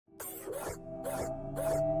Hi,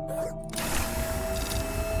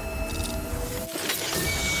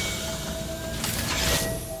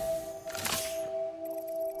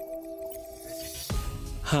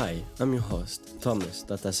 I'm your host, Thomas,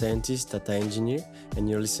 data scientist, data engineer, and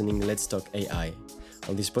you're listening Let's Talk AI.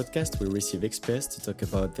 On this podcast, we receive experts to talk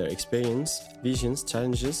about their experience, visions,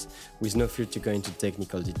 challenges, with no fear to go into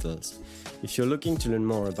technical details. If you're looking to learn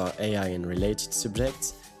more about AI and related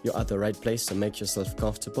subjects, you're at the right place, so make yourself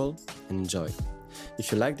comfortable and enjoy.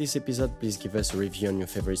 If you like this episode, please give us a review on your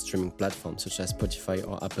favorite streaming platform, such as Spotify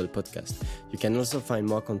or Apple Podcast. You can also find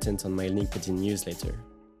more content on my LinkedIn newsletter.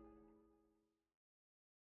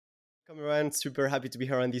 Welcome everyone, super happy to be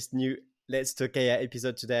here on this new Let's Talk AI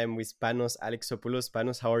episode. Today I'm with Panos, Alexopoulos.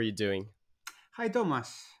 Panos, how are you doing? Hi,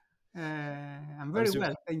 Thomas. I'm very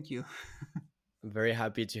well, thank you. I'm very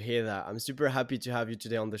happy to hear that. I'm super happy to have you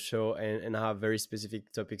today on the show and I have very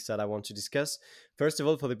specific topics that I want to discuss. First of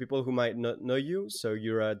all, for the people who might not know you, so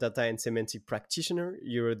you're a data and semantic practitioner.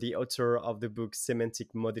 You're the author of the book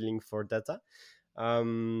Semantic Modeling for Data.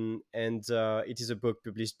 It is a book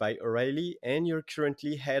published by O'Reilly, and you're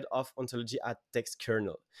currently head of Ontology at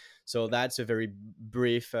TextKernel. So that's a very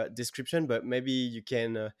brief description, but maybe you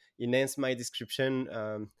can enhance my description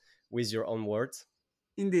with your own words.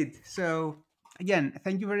 Indeed. So again,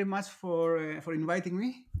 thank you very much for inviting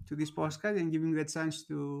me to this podcast and giving me the chance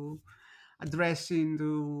to address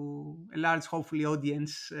into a large, hopefully,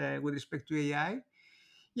 audience with respect to AI.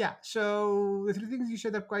 Yeah. So the three things you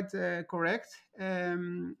said are quite correct.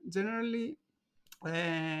 Generally,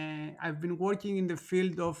 I've been working in the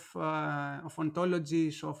field of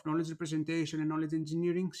ontologies, of knowledge representation and knowledge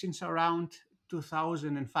engineering since around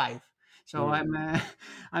 2005. So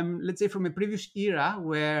I'm, let's say, from a previous era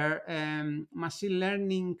where machine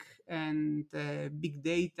learning and big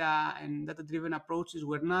data and data-driven approaches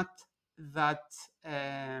were not that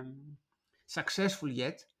successful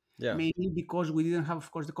yet. Yeah. Mainly because we didn't have,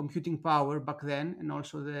 of course, the computing power back then, and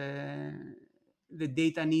also the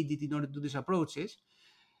data needed in order to do these approaches.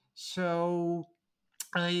 So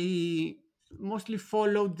I mostly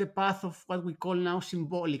followed the path of what we call now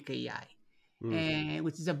symbolic AI,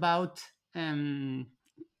 which is about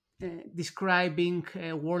describing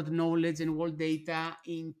world knowledge and world data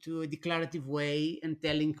into a declarative way and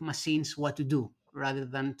telling machines what to do rather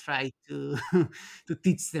than try to to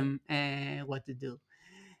teach them what to do.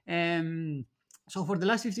 So for the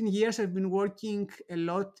last 15 years, I've been working a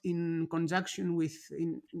lot in conjunction with,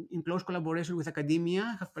 in close collaboration with academia.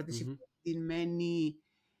 I have participated in many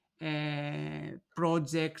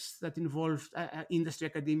projects that involved industry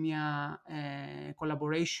academia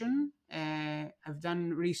collaboration. I've done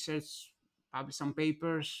research, published some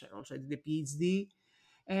papers, also did a PhD.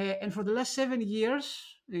 And for the last 7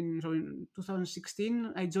 years, in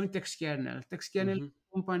 2016, I joined TextKernel. TextKernel is a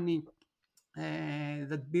company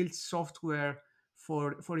that builds software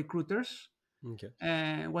for recruiters. Okay.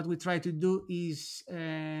 What we try to do is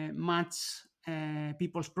match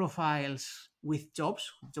people's profiles with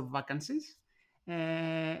jobs, job vacancies.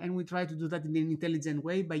 And we try to do that in an intelligent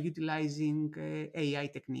way by utilizing AI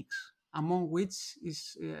techniques, among which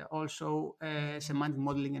is also semantic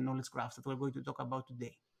modeling and knowledge graphs that we're going to talk about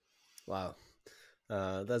today. Wow.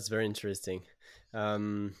 That's very interesting.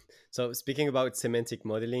 So speaking about semantic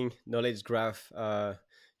modeling, knowledge graph,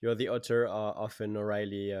 you're the author of an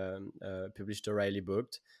O'Reilly, published O'Reilly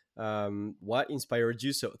book. What inspired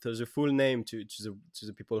you? So the full name to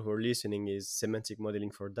the people who are listening is Semantic Modeling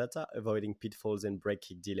for Data, Avoiding Pitfalls and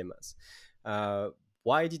Breaking Dilemmas.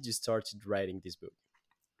 Why did you start writing this book?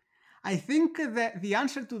 I think that the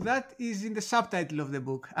answer to that is in the subtitle of the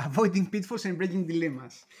book, Avoiding Pitfalls and Breaking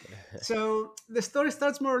Dilemmas. So the story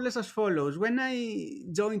starts more or less as follows. When I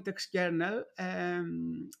joined TextKernel,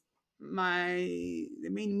 the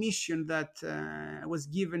main mission that was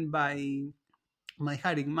given by my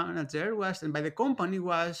hiring manager was, and by the company,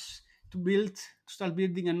 was to start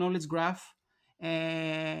building a knowledge graph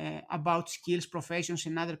about skills, professions,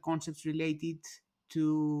 and other concepts related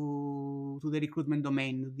to the recruitment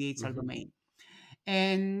domain, the HR domain.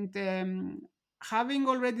 And having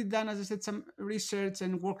already done, as I said, some research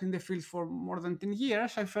and worked in the field for more than 10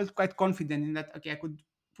 years, I felt quite confident in that, okay, I could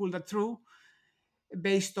pull that through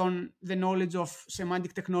based on the knowledge of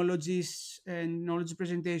semantic technologies and knowledge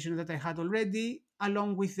presentation that I had already,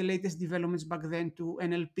 along with the latest developments back then to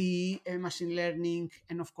NLP and machine learning,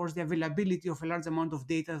 and of course the availability of a large amount of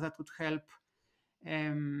data that would help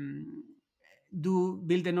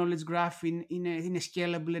build a knowledge graph in a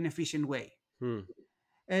scalable and efficient way.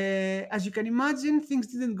 As you can imagine, things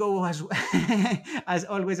didn't go as as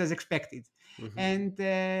always as expected. And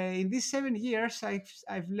in these 7 years,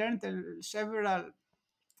 I've learned several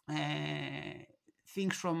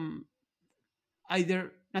things from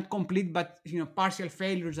either not complete but partial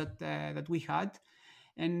failures that we had,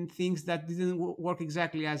 and things that didn't work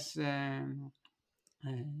exactly as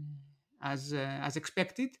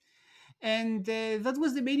expected. And that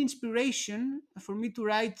was the main inspiration for me to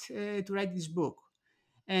write this book.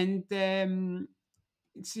 And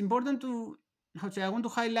it's important to how to say, I want to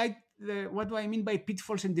highlight what do I mean by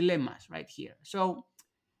pitfalls and dilemmas right here. So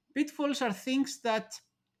pitfalls are things that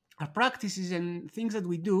are practices and things that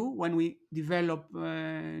we do when we develop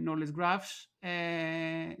knowledge graphs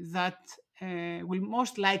that will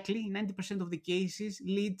most likely, in 90% of the cases,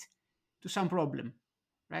 lead to some problem,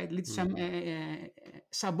 right? Lead to some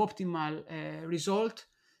suboptimal result,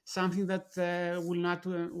 something that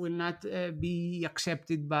will not be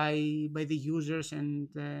accepted by the users and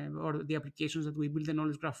or the applications that we build the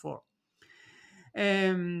knowledge graph for.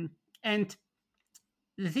 And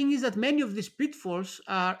the thing is that many of these pitfalls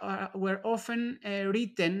were often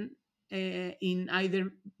written in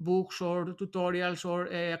either books or tutorials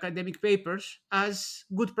or academic papers as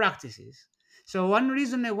good practices. So one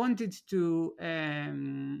reason I wanted to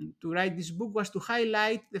write this book was to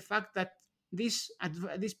highlight the fact that this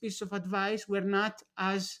piece of advice were not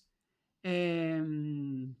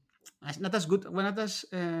not as good, were not as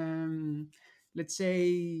let's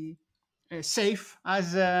say safe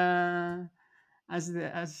as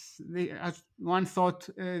one thought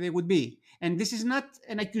they would be. And this is not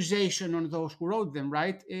an accusation on those who wrote them,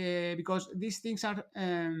 right? Because these things are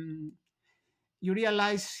you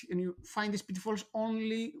realize and you find these pitfalls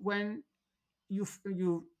only when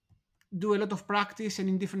you do a lot of practice and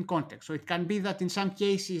in different contexts. So it can be that in some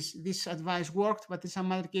cases this advice worked, but in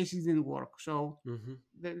some other cases it didn't work. So Mm-hmm.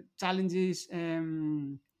 the challenge is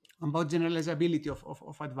about generalizability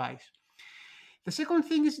of advice. The second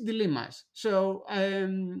thing is dilemmas. So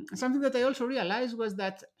something that I also realized was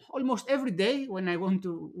that almost every day when I want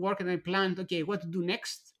to work and I planned, okay, what to do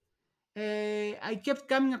next, I kept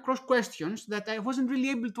coming across questions that I wasn't really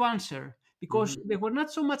able to answer because Mm-hmm. there were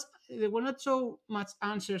not so much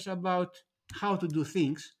answers about how to do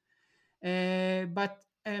things, but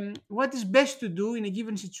what is best to do in a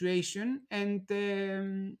given situation. And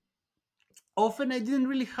often I didn't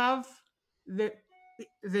really have the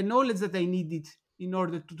the knowledge that I needed in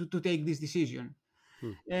order to take this decision.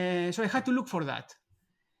 Hmm. So I had to look for that.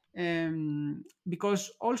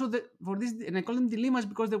 Because also for this, and I call them dilemmas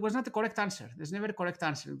because there was not a correct answer. There's never a correct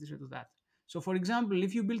answer to that. So, for example,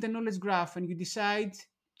 if you build a knowledge graph and you decide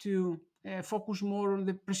to focus more on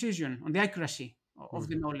the precision, on the accuracy of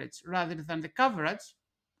the Mm-hmm. knowledge rather than the coverage,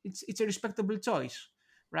 it's a respectable choice,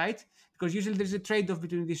 right? Because usually there's a trade-off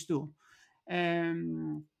between these two.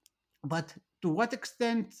 Um, but to what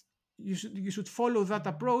extent you should follow that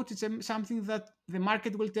approach, it's something that the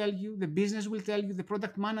market will tell you, the business will tell you, the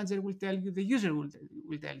product manager will tell you, the user will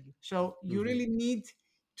tell you. So you Mm-hmm. really need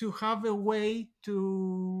to have a way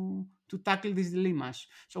to tackle these dilemmas.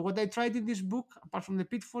 So what I tried in this book, apart from the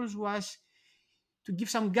pitfalls, was to give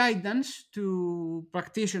some guidance to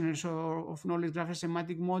practitioners of knowledge graph and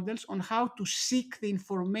semantic models on how to seek the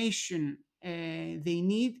information they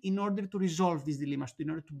need in order to resolve these dilemmas, in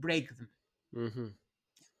order to break them. Mm-hmm.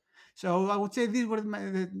 So I would say these were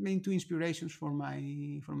the main two inspirations for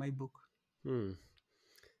my book. Hmm.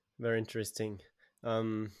 Very interesting.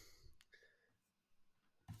 Um,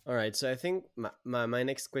 all right. So I think my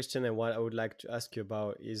next question and what I would like to ask you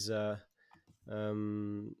about is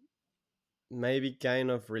um, maybe kind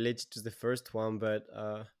of related to the first one, but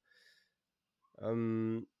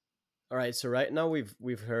um, all right. So right now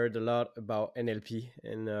we've heard a lot about NLP,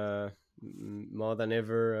 and more than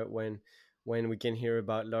ever when we can hear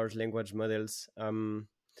about large language models.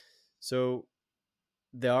 So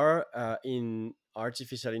there are in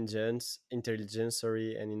artificial intelligence,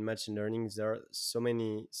 sorry, and in machine learning, there are so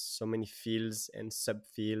many fields and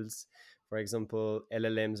subfields. For example,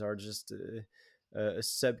 LLMs are just a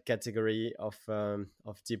subcategory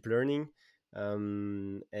of deep learning,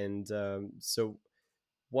 and so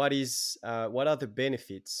what are the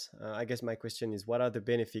benefits? I guess my question is, what are the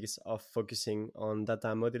benefits of focusing on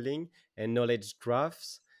data modeling and knowledge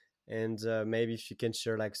graphs? And maybe if you can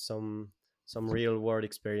share like some real world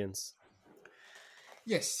experience.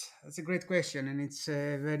 Yes, that's a great question, and it's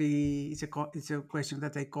a question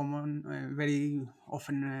that I very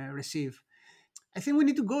often receive. I think we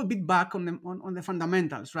need to go a bit back on the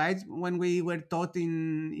fundamentals, right? When we were taught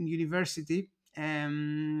in university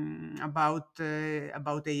about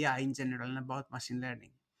AI in general and about machine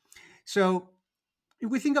learning. So if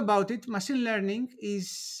we think about it, machine learning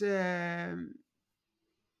is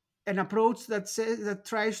an approach that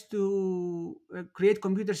tries to create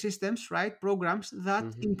computer systems, right, programs that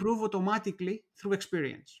Mm-hmm. improve automatically through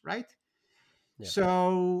experience, right? Yeah.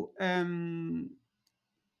 So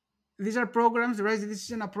these are programs, right? This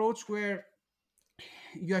is an approach where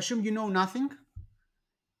you assume you know nothing.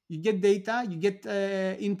 You get data, you get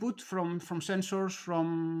input from sensors,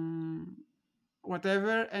 from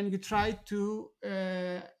whatever, and you try to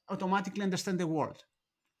automatically understand the world.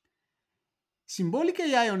 Symbolic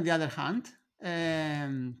AI, on the other hand,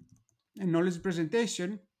 knowledge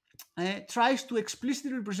presentation, tries to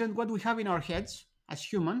explicitly represent what we have in our heads as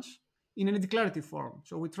humans in a declarative form.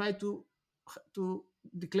 So we try to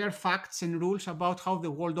declare facts and rules about how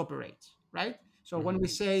the world operates, right? So when Mm-hmm. we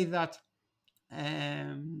say that,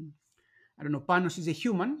 I don't know, Panos is a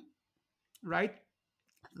human, right?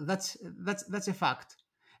 That's a fact.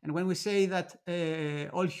 And when we say that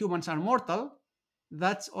all humans are mortal,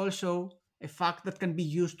 that's also a fact that can be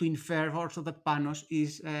used to infer also that Panos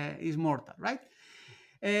is mortal, right?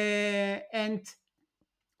 And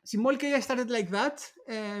symbolic AI started like that.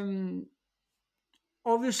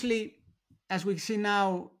 Obviously, as we see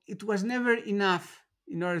now, it was never enough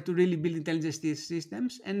in order to really build intelligence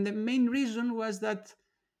systems, and the main reason was that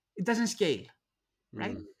it doesn't scale,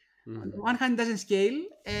 right? On Mm-hmm. the one hand, doesn't scale,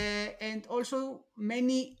 and also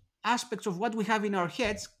many aspects of what we have in our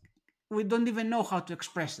heads, we don't even know how to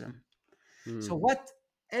express them. So Mm-hmm. what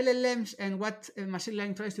LLMs and what machine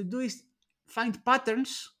learning tries to do is find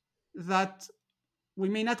patterns that we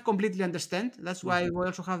may not completely understand. That's why Mm-hmm. we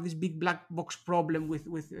also have this big black box problem with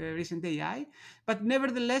recent AI, but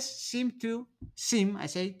nevertheless seem, I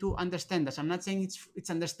say, to understand us. I'm not saying it's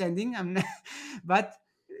understanding. I'm not, but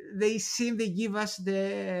they give us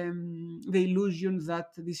the illusion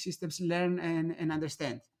that these systems learn and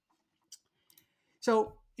understand.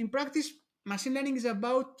 So in practice, machine learning is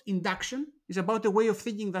about induction. It's about a way of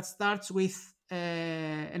thinking that starts with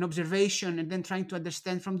an observation and then trying to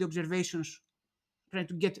understand from the observations, trying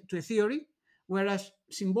to get to a theory. Whereas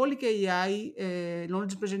symbolic AI,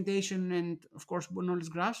 knowledge presentation, and of course knowledge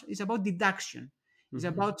graphs is about deduction. It's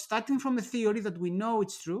Mm-hmm. about starting from a theory that we know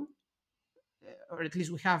it's true, or at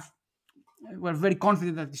least we're very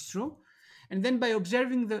confident that it's true, and then by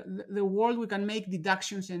observing the world, we can make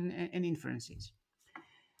deductions and inferences.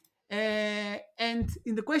 And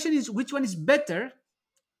in the question is which one is better,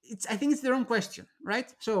 I think it's the wrong question, right?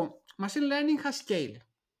 So machine learning has scale,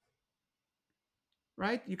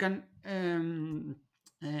 right? You can,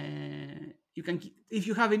 if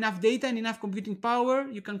you have enough data and enough computing power,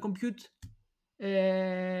 you can compute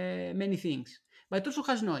many things. But it also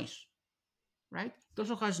has noise, right? It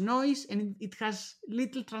also has noise, and it has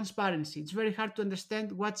little transparency. It's very hard to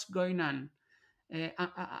understand what's going on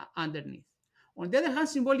underneath. On the other hand,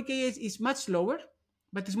 symbolic AI is much slower,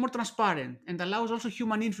 but it's more transparent and allows also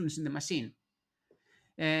human influence in the machine.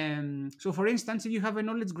 So, for instance, if you have a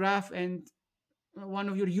knowledge graph and one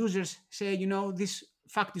of your users say, this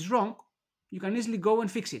fact is wrong, you can easily go and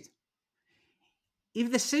fix it. If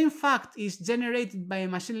the same fact is generated by a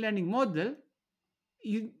machine learning model,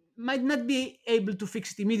 you might not be able to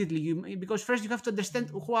fix it immediately, because first you have to understand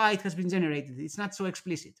why it has been generated. It's not so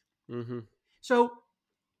explicit. Mm-hmm. So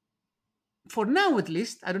for now, at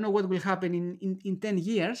least, I don't know what will happen in 10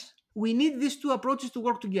 years. We need these two approaches to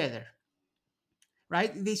work together,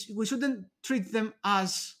 right? We shouldn't treat them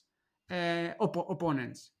as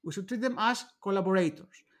opponents. We should treat them as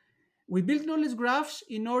collaborators. We build knowledge graphs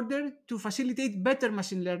in order to facilitate better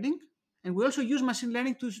machine learning, and we also use machine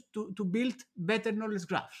learning to build better knowledge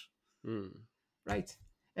graphs, Mm. right?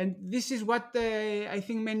 And this is what I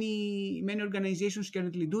think many organizations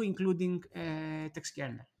currently do, including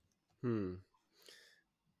TextKernel. Hmm.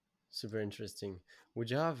 Super interesting. Would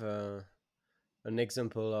you have an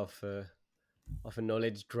example of a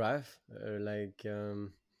knowledge graph, like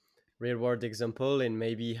real world example, and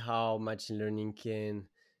maybe how machine learning can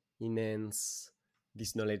enhance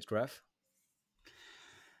this knowledge graph?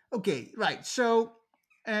 Okay, right. So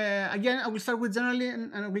again, I will start with generally,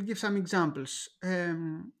 and I will give some examples.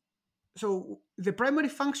 So the primary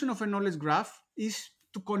function of a knowledge graph is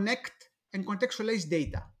to connect and contextualize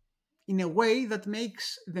data in a way that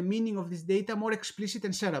makes the meaning of this data more explicit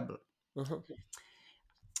and shareable. Uh-huh.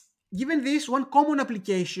 Given this, one common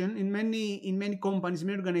application in many companies,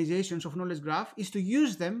 many organizations of knowledge graph is to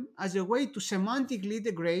use them as a way to semantically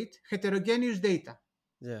integrate heterogeneous data,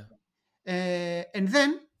 Yeah. and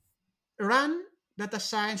then run data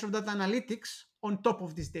science or data analytics on top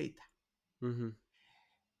of this data. Mm-hmm.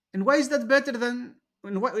 And why is that better than,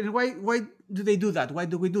 and why do they do that? Why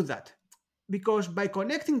do we do that? Because by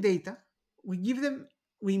connecting data, we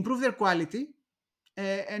improve their quality,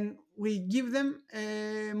 and we give them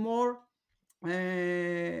more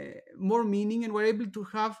meaning, and we're able to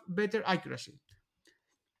have better accuracy.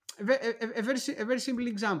 A very simple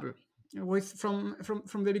example with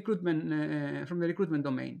from the recruitment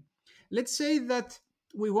domain. Let's say that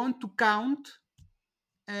we want to count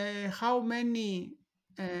how many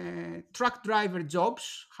truck driver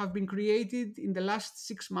jobs have been created in the last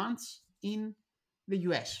 6 months in the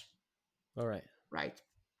US, All right. right?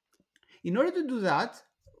 In order to do that,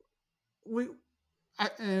 we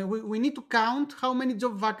we need to count how many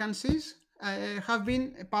job vacancies have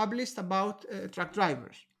been published about truck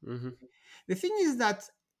drivers. Mm-hmm. The thing is that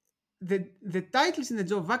the titles in the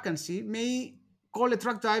job vacancy may call a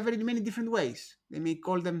truck driver in many different ways. They may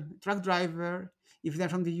call them truck driver. If they're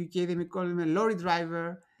from the UK, they may call them a lorry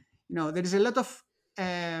driver. There is a lot of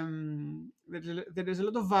there is a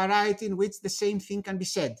lot of variety in which the same thing can be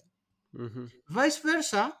said. Mm-hmm. Vice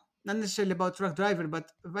versa, not necessarily about truck driver,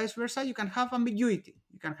 but vice versa, you can have ambiguity.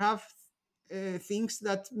 You can have things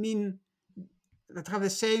that have the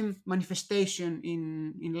same manifestation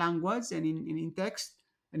in language and in text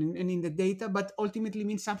and in the data, but ultimately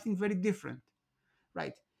means something very different,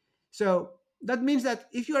 right? So that means that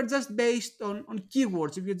if you are just based on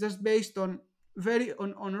keywords, if you're just based on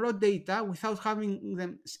raw data without having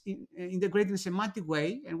them integrated in a semantic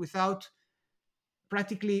way and without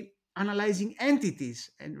practically analyzing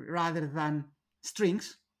entities and rather than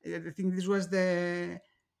strings. I think this was the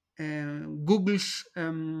Google's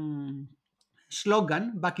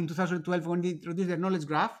slogan back in 2012 when they introduced their knowledge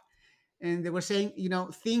graph, and they were saying,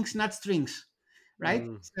 things, not strings, right?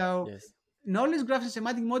 Mm. So Yes. knowledge graphs and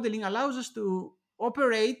semantic modeling allows us to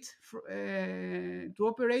operate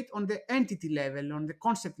on the entity level, on the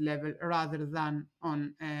concept level, rather than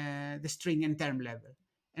on the string and term level,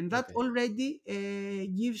 and that Okay. already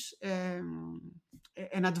gives an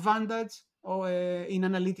advantage in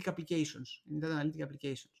analytic applications, in data analytic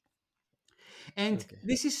applications. And Okay.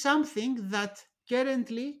 this is something that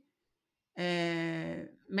currently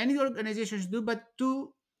many organizations do, but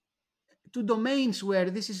two domains where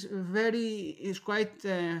this is quite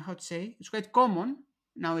how to say, it's quite common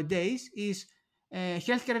nowadays is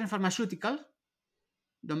healthcare and pharmaceutical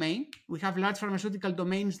domain. We have large pharmaceutical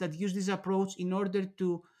domains that use this approach in order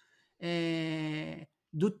to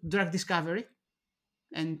do drug discovery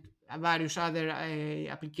and various other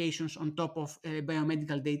applications on top of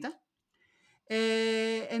biomedical data.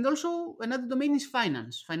 And also another domain is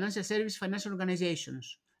finance, financial service, financial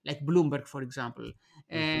organizations like Bloomberg, for example,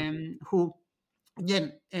 Mm-hmm. who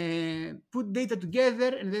again put data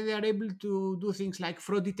together, and then they are able to do things like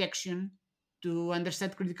fraud detection, to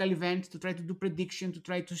understand critical events, to try to do prediction, to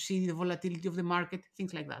try to see the volatility of the market,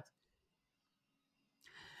 things like that.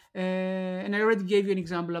 And I already gave you an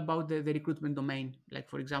example about the recruitment domain, like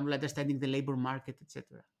for example, understanding the labor market,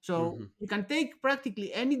 etc. So Mm-hmm. you can take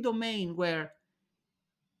practically any domain where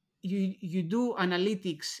you do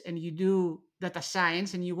analytics and you do data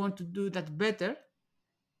science and you want to do that better.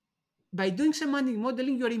 By doing semantic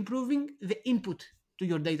modeling, you are improving the input to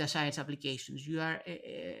your data science applications. You are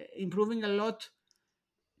improving a lot,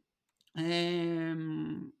 how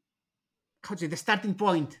to say, the starting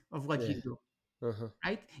point of what Yeah. you do, Uh-huh.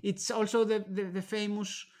 right? It's also the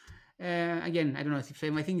famous, again, I don't know if it's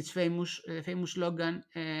famous, I think it's famous slogan,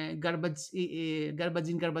 garbage in,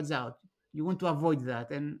 garbage out. You want to avoid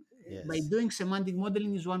that. And by Yes. doing semantic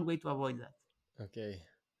modeling is one way to avoid that. Okay.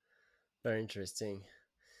 Very interesting.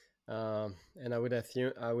 And I would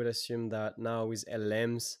assume that now with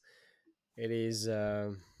LMs, it is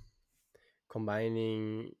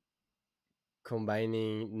combining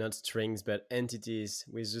combining not strings but entities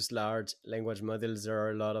with just large language models. There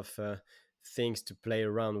are a lot of things to play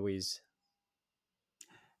around with.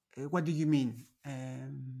 What do you mean?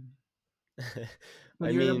 Can I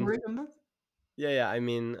you mean, elaborate on that? yeah. I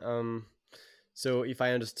mean, so if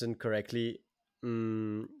I understand correctly,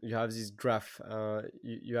 you have this graph.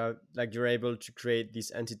 You have, like, you're able to create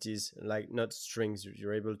these entities, like not strings.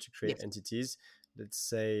 You're able to create Yes. entities. Let's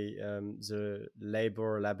say the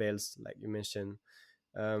label labels, like you mentioned.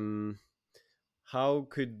 Um, how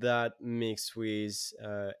could that mix with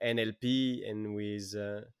NLP and with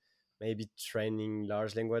maybe training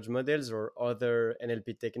large language models or other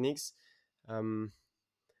NLP techniques? Um,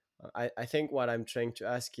 I think what I'm trying to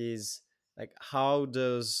ask is, like, how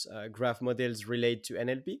does graph models relate to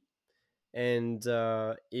NLP, and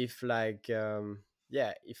if like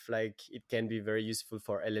if like it can be very useful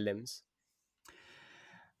for LLMs.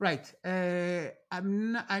 Right. I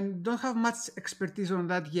don't have much expertise on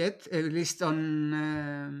that yet, at least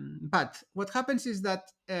on. But what happens is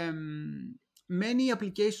that many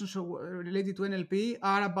applications related to NLP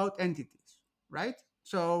are about entities, right?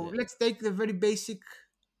 So Yeah. let's take the very basic.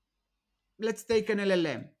 Let's take an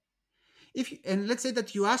LLM. And let's say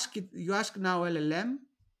that you ask now LLM,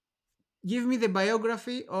 give me the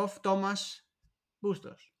biography of Thomas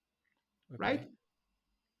Bustos, right? Okay.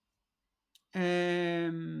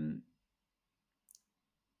 Um,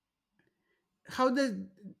 how the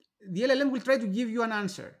LLM will try to give you an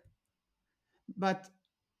answer, but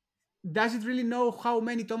does it really know how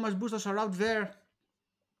many Thomas Bustos are out there?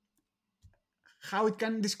 How it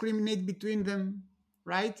can discriminate between them,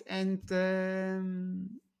 right? And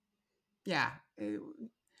yeah,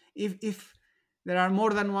 if there are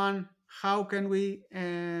more than one, how can we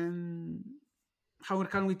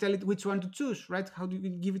tell it which one to choose, right? How do we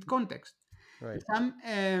give it context? Right. Some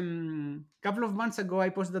couple of months ago, I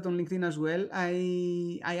posted that on LinkedIn as well.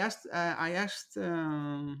 I asked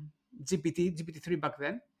GPT-3 back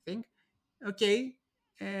then, I think. Okay,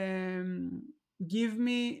 give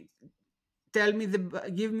me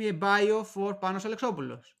give me a bio for Panos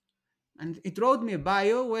Alexopoulos, and it wrote me a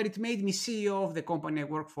bio where it made me CEO of the company I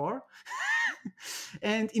work for,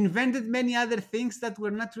 and invented many other things that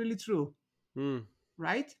were not really true, Hmm.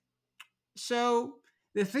 right? So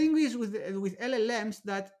the thing is with LLMs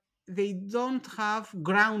that they don't have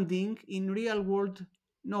grounding in real world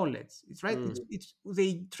knowledge. It's right. Hmm. It's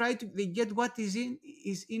they get what is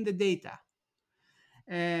in the data.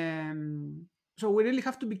 So we really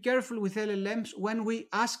have to be careful with LLMs when we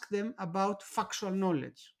ask them about factual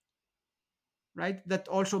knowledge, right? That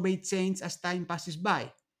also may change as time passes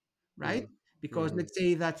by, right? Hmm. Because Hmm. let's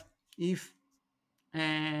say that if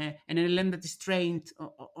an LLM that is trained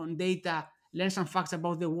on data learns some facts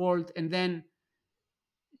about the world, and then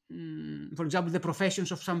for example, the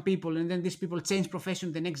professions of some people, and then these people change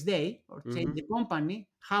profession the next day or change Mm-hmm. the company,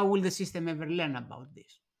 how will the system ever learn about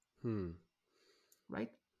this, Hmm.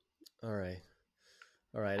 right? All right.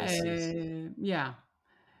 All right. I see. Yeah.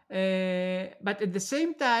 But at the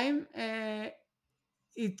same time,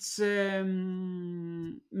 it's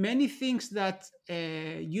many things that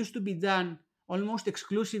used to be done almost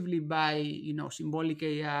exclusively by symbolic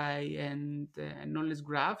AI and knowledge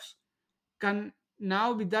graphs can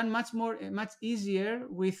now be done much easier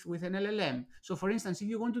with an LLM. So, for instance, if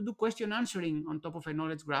you want to do question answering on top of a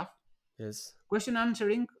knowledge graph, Yes. question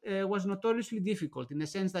answering was notoriously difficult in the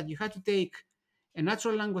sense that you had to take a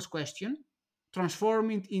natural language question,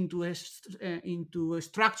 transform it into a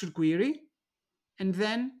structured query, and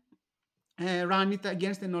then run it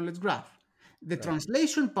against the knowledge graph. The Right.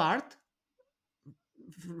 translation part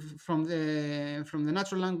from the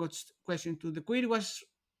natural language question to the query was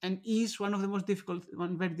and is one of the most difficult,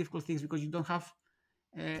 one very difficult things because you don't have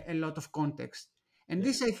a lot of context. And Yeah.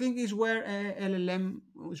 this, I think, is where LLM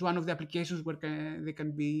is one of the applications where they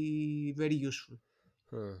can be very useful.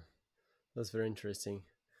 Huh. That's very interesting.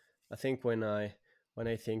 I think when I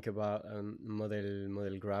think about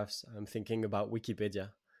model graphs, I'm thinking about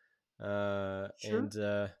Wikipedia, uh, Sure. and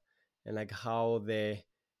uh, and like how they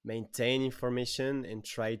maintain information and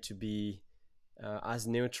try to be as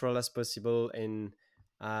neutral as possible and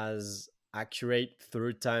as accurate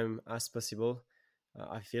through time as possible.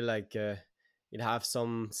 I feel like it have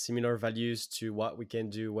some similar values to what we can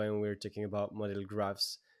do when we're talking about model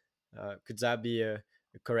graphs. Could that be a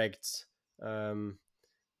correct um,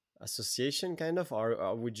 association, kind of,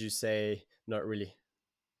 or would you say not really?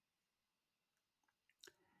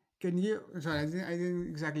 Can you? Sorry, I didn't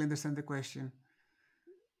exactly understand the question.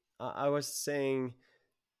 I was saying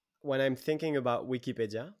when I'm thinking about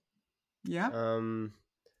Wikipedia, Yeah. um,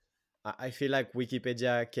 I feel like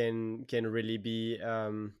Wikipedia can really be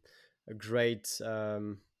a great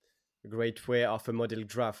way of a model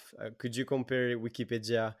graph. Could you compare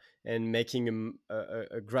Wikipedia and making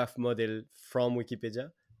a graph model from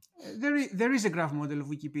Wikipedia? There is a graph model of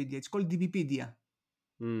Wikipedia. It's called DBpedia,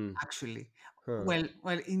 Hmm. actually. Huh.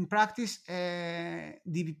 Well, in practice,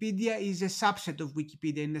 DBpedia is a subset of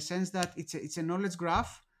Wikipedia in the sense that it's a knowledge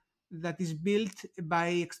graph that is built by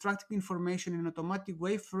extracting information in an automatic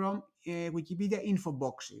way from Wikipedia info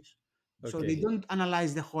boxes. So they Okay. don't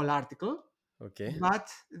analyze the whole article, Okay. but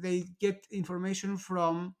they get information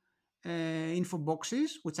from info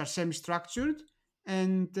boxes, which are semi-structured,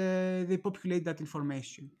 and they populate that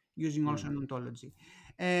information using also Hmm. an ontology.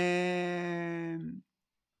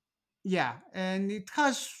 Yeah, and it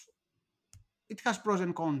has pros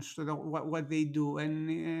and cons to what they do, and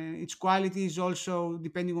its quality is also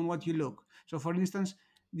depending on what you look. So, for instance,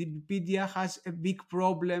 the Wikipedia has a big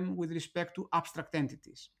problem with respect to abstract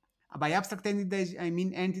entities. By abstract entities, I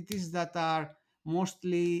mean entities that are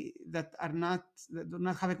mostly that do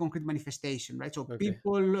not have a concrete manifestation, right? So, Okay.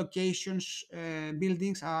 people, locations,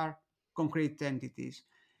 buildings are concrete entities.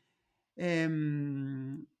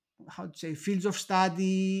 how to say, fields of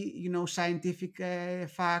study, scientific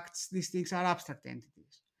facts. These things are abstract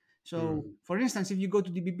entities. Hmm. So, for instance, if you go to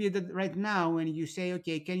DBB right now and you say,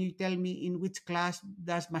 okay, can you tell me in which class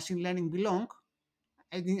does machine learning belong?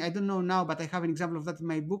 I don't know now, but I have an example of that in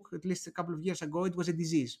my book. At least a couple of years ago, it was a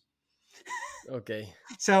disease. Okay.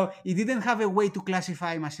 So it didn't have a way to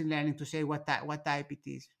classify machine learning to say what type it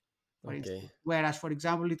is, for Okay. instance. Whereas, for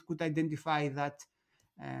example, it could identify that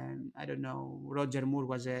I don't know, Roger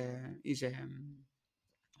Moore is an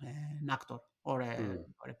actor Hmm. or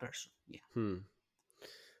a person. Yeah. Hmm.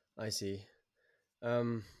 I see.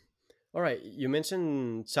 Um, all right. You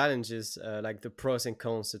mentioned challenges, like the pros and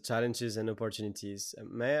cons, the challenges and opportunities.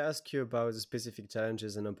 May I ask you about the specific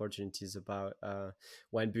challenges and opportunities about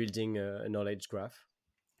when building a knowledge graph?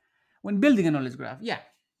 When building a knowledge graph, yeah.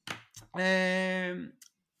 Um,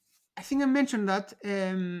 I think I mentioned that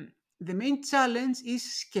the main challenge is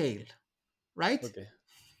scale, right? Okay.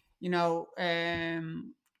 You know,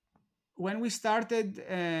 when we started,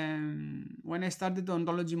 when I started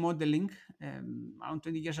ontology modeling around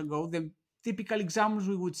 20 years ago, the typical examples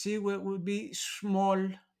we would see would be small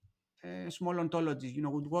ontologies.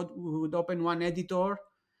 We would open one editor,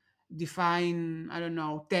 define, I don't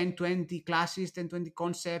know, 10, 20 classes, 10, 20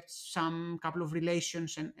 concepts, some couple of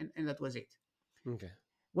relations, and that was it. Okay.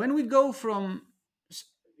 When we go from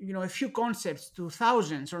a few concepts to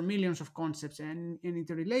thousands or millions of concepts and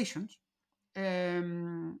interrelations,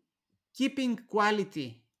 um, keeping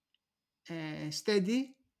quality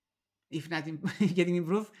steady, if not getting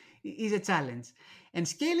improved, is a challenge. And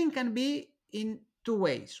scaling can be in two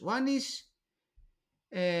ways. One is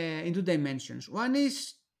in two dimensions. One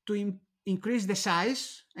is to increase the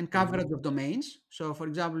size and Hmm. coverage of domains. So, for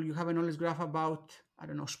example, you have a knowledge graph about, I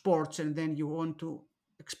don't know, sports, and then you want to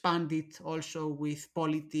expand it also with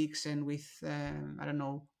politics and with, I don't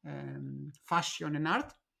know, fashion and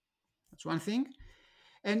art. That's one thing.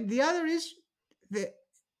 And the other is the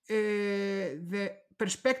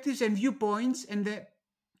perspectives and viewpoints and the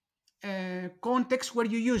context where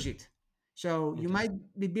you use it. So you Okay. might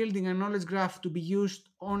be building a knowledge graph to be used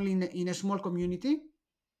only in a small community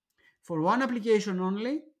for one application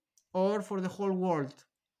only, or for the whole world.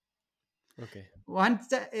 Okay.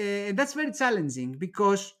 That's very challenging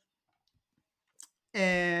because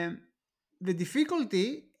the difficulty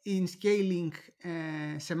in scaling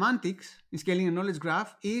semantics, in scaling a knowledge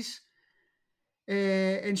graph, is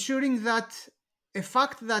ensuring that a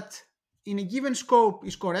fact that in a given scope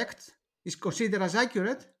is correct, is considered as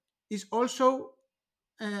accurate, is also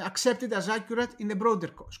accepted as accurate in the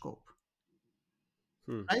broader scope,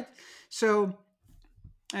 Hmm. right? So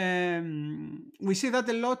we see that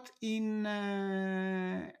a lot in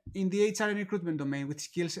the HR and recruitment domain with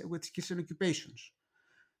skills and occupations.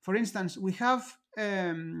 For instance, we have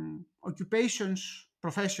occupations,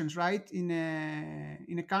 professions, right, in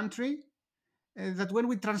a country that when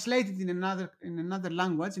we translate it in another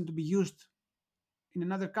language and to be used in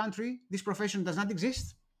another country, this profession does not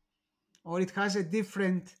exist, or it has a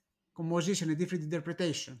different composition, a different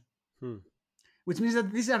interpretation, Hmm. which means that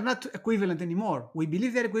these are not equivalent anymore. We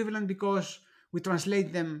believe they're equivalent because we translate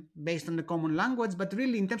them based on the common language, but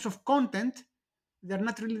really, in terms of content, they're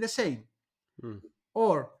not really the same. Hmm.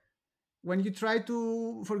 Or when you try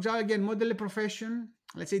to, for example, again, model a profession,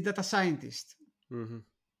 let's say data scientist, Hmm.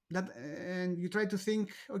 and you try to think,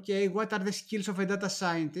 okay, what are the skills of a data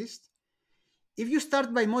scientist? If you start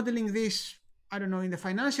by modeling this, I don't know, in the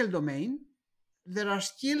financial domain, there are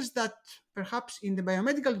skills that perhaps in the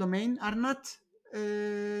biomedical domain are not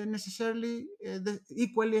necessarily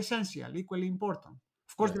equally essential, equally important.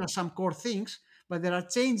 Of course, Right. there are some core things, but there are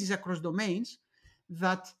changes across domains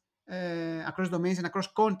and across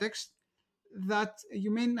context that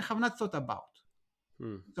you may have not thought about.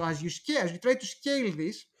 Hmm. So as you try to scale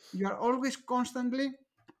this, you are always constantly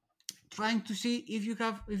trying to see if you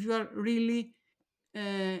are really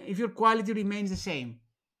if your quality remains the same.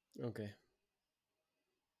 Okay.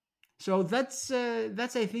 So that's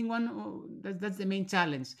I think that's the main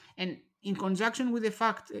challenge, and in conjunction with the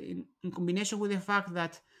fact, in combination with the fact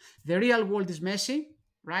that the real world is messy,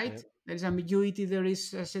 right? Yeah. There is ambiguity, there is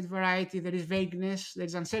set variety, there is vagueness, there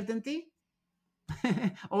is uncertainty.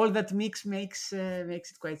 All that mix makes it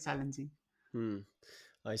quite challenging. Hmm.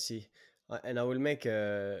 I see. And I will make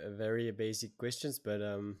a very basic questions, but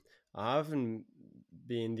I haven't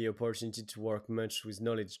been the opportunity to work much with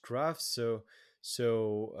knowledge graphs,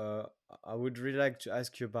 so I would really like to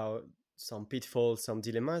ask you about some pitfalls, some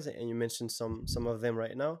dilemmas, and you mentioned some of them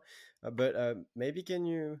right now. But maybe can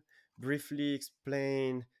you briefly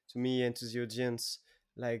explain to me and to the audience,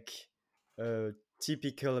 like, uh,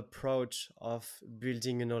 typical approach of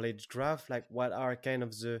building a knowledge graph? Like, what are kind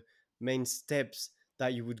of the main steps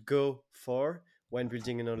that you would go for when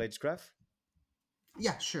building a knowledge graph?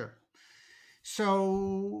 Yeah, sure.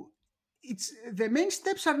 So it's the main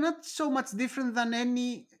steps are not so much different than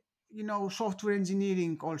any software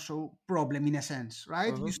engineering also problem in a sense,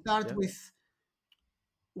 right? You start Yeah. with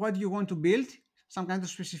what you want to build, some kind of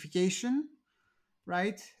specification,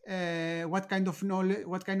 right? What kind of knowledge,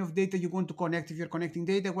 what kind of data you want to connect if you're connecting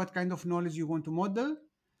data, what kind of knowledge you want to model.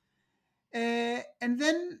 And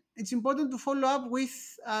then it's important to follow up with,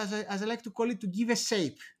 as I like to call it, to give a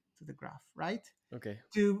shape to the graph, right? Okay.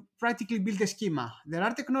 To practically build a schema. There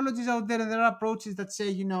are technologies out there and there are approaches that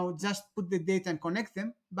say, just put the data and connect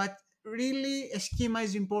them. But really, a schema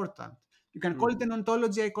is important. You can call it an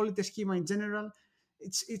ontology, I call it a schema in general.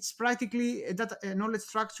 It's practically a knowledge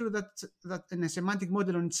structure that in a semantic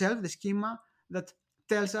model on itself, the schema that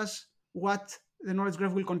tells us what the knowledge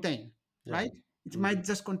graph will contain, Yeah. right? It might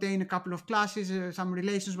just contain a couple of classes, some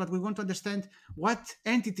relations, but we want to understand what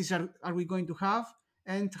entities are we going to have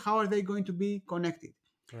and how are they going to be connected.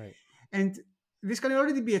 Right. And this can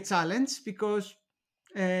already be a challenge because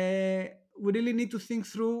we really need to think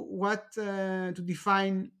through what to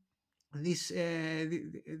define these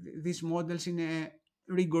models in a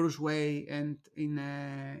rigorous way and in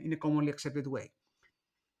a commonly accepted way.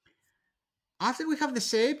 After we have the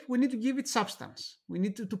shape, we need to give it substance. We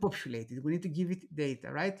need to populate it. We need to give it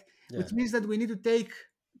data, right? Which Yeah. means that we need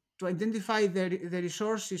to identify the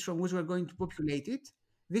resources from which we're going to populate it.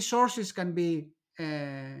 These sources can be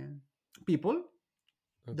people,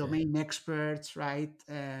 Okay. domain experts, right?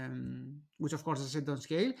 Which of course I said on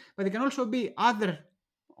scale, but they can also be other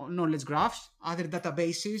knowledge graphs, other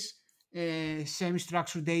databases,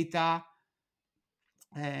 semi-structured data,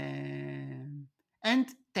 and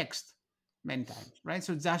text many times, right?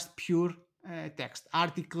 So just pure text,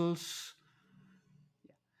 articles.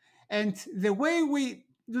 And the way we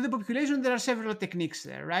do the population, there are several techniques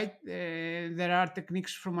there, right? There are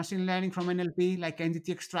techniques from machine learning, from NLP, like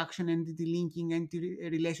entity extraction, entity linking, entity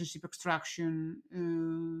relationship extraction,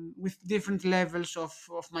 with different levels of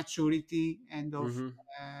maturity and of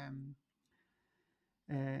um,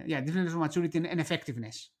 different levels of maturity and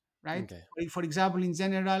effectiveness, right? Okay. For example, in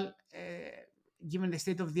general, given the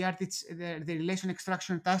state of the art, it's the relation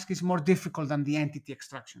extraction task is more difficult than the entity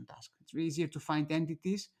extraction task. It's easier to find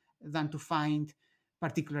entities than to find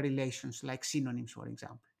particular relations like synonyms, for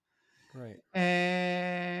example. Right.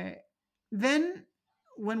 Then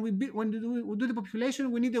when we do the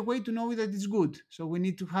population, we need a way to know that it's good. So we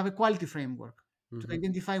need to have a quality framework to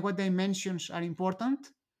identify what dimensions are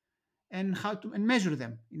important and how to and measure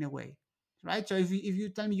them in a way, right? So if you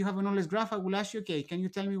tell me you have a knowledge graph, I will ask you, okay, can you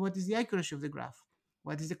tell me what is the accuracy of the graph?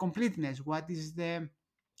 What is the completeness? What is the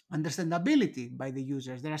understandability by the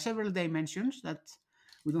users? There are several dimensions that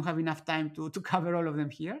we don't have enough time to cover all of them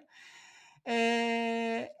here.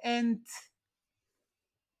 And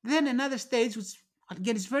then another stage, which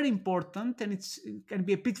again is very important, and it can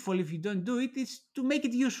be a pitfall if you don't do it, is to make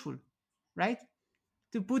it useful, right?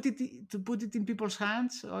 To put it in people's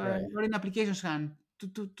hands Right. or in applications hand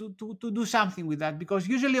to do something with that, because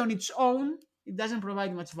usually on its own it doesn't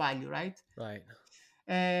provide much value, right? Right.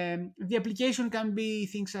 The application can be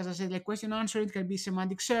things, as I said, like question answer. It can be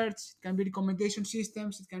semantic search. It can be recommendation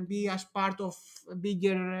systems. It can be as part of a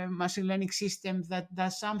bigger machine learning system that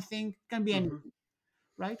does something. It can be anything,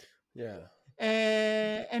 right? Yeah.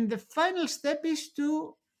 And the final step is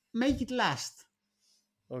to make it last.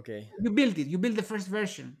 Okay. You build it. You build the first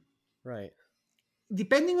version. Right.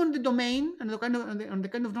 Depending on the domain and the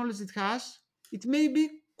kind of knowledge it has, it may be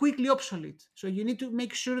quickly obsolete. So you need to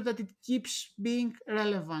make sure that it keeps being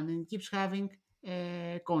relevant and keeps having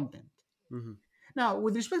content. Now,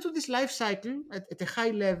 with respect to this life cycle at a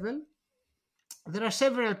high level, there are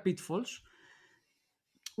several pitfalls.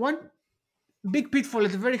 One big pitfall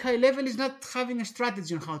at a very high level is not having a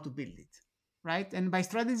strategy on how to build it, right? And by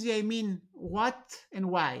strategy, I mean what and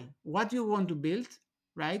why. What you want to build,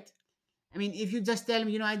 right? I mean, if you just tell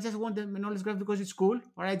me, I just want a knowledge graph because it's cool,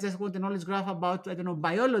 or I just want a knowledge graph about, I don't know,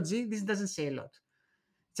 biology, this doesn't say a lot.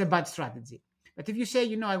 It's a bad strategy. But if you say,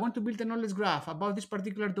 I want to build a knowledge graph about this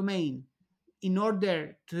particular domain in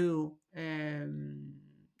order to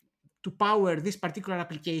power this particular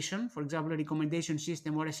application, for example, a recommendation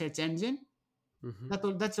system or a search engine,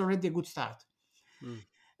 that's already a good start.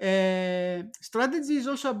 Strategy is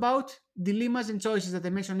also about dilemmas and choices that I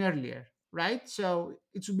mentioned earlier, right? So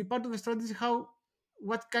it should be part of the strategy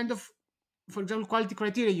what kind of, for example, quality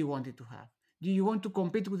criteria you want it to have. Do you want to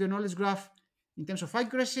compete with your knowledge graph in terms of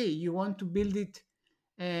accuracy? You want to build it,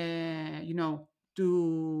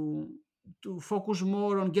 to to focus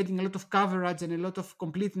more on getting a lot of coverage and a lot of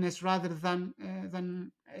completeness rather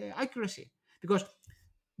than accuracy, because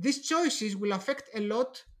these choices will affect a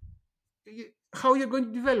lot how you're going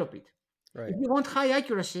to develop it. If Right. you want high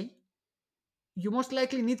accuracy, you most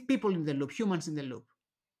likely need people in the loop, humans in the loop,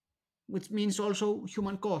 which means also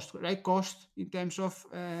human cost, right? Cost in terms of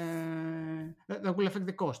that will affect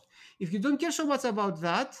the cost. If you don't care so much about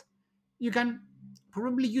that, you can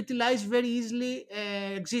probably utilize very easily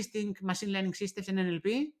existing machine learning systems and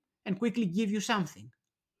NLP and quickly give you something,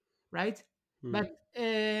 right? Hmm. But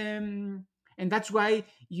and that's why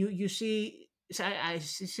you see. So I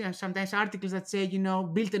see sometimes articles that say,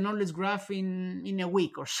 build a knowledge graph in a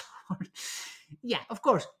week or so. Yeah, of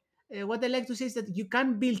course. What I like to say is that you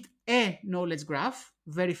can build a knowledge graph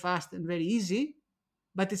very fast and very easy,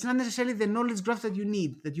 but it's not necessarily the knowledge graph that you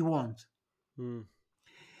need, that you want. Hmm.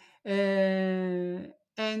 And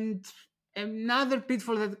another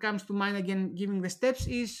pitfall that comes to mind, again, giving the steps,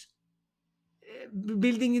 is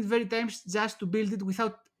building it very times just to build it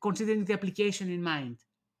without considering the application in mind,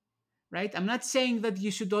 right? I'm not saying that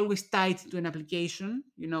you should always tie it to an application,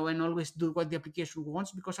 and always do what the application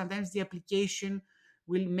wants, because sometimes the application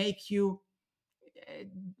will make you uh,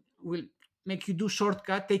 will make you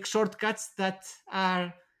take shortcuts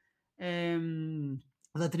um,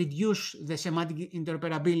 that reduce the semantic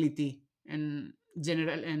interoperability and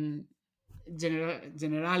generality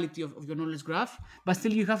of your knowledge graph, but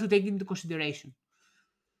still you have to take it into consideration.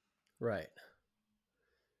 Right.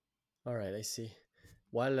 All right. I see.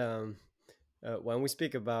 While when we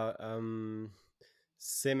speak about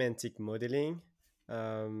semantic modeling,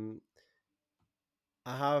 um,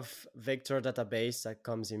 I have vector database that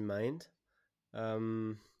comes in mind.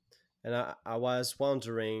 Um, and I was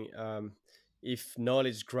wondering if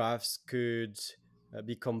knowledge graphs could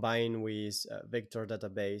be combined with vector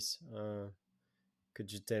database.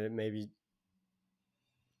 Could you maybe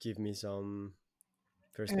give me some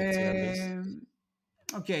perspective on this? Um,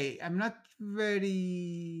 okay, I'm not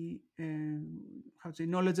very how to say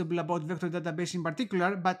knowledgeable about vector database in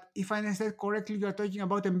particular, but if I understand correctly, you are talking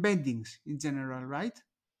about embeddings in general, right?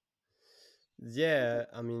 Yeah,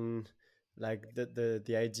 I mean, like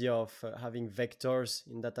the idea of having vectors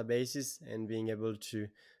in databases and being able to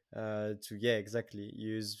yeah, exactly,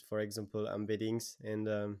 use, for example, embeddings. And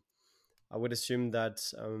I would assume that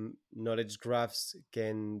knowledge graphs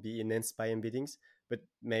can be enhanced by embeddings, but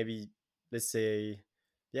maybe, let's say,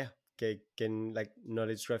 yeah, can like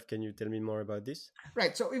knowledge graph, can you tell me more about this?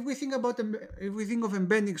 Right. So if we think of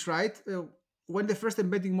embeddings, right? When the first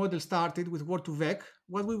embedding model started with Word2Vec,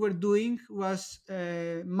 what we were doing was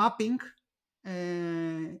mapping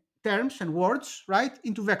terms and words, right,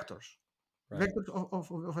 into vectors, Right. vectors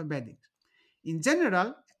of embeddings. In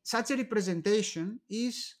general, such a representation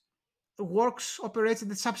operates at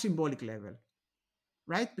the subsymbolic level,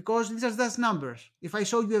 right? Because these are just numbers. If I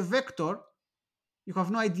show you a vector, you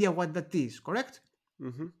have no idea what that is, correct?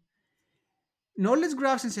 Mm-hmm. Knowledge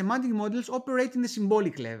graphs and semantic models operate in the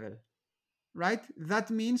symbolic level, right?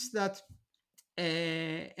 That means that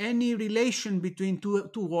any relation between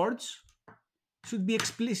two words should be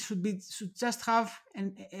explicit, should just have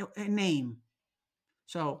a name.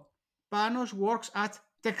 So Panos works at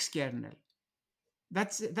text kernel.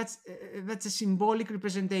 That's a symbolic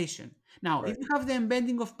representation. Now, if Right. you have the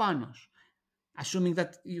embedding of Panos, assuming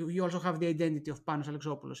that you also have the identity of Panos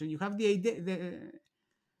Alexopoulos, and you have the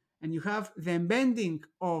embedding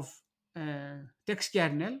of text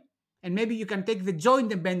kernel, and maybe you can take the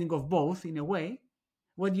joint embedding of both in a way,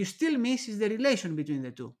 what you still miss is the relation between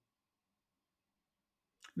the two.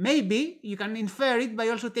 Maybe you can infer it by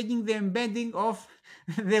also taking the embedding of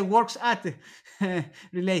the works at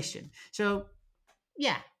relation. So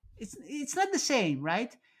yeah, it's not the same,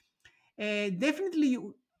 right? Definitely,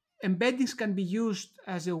 embeddings can be used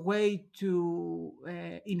as a way to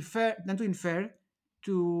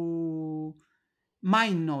to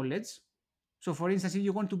mine knowledge. So, for instance, if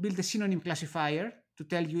you want to build a synonym classifier to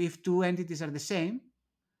tell you if two entities are the same,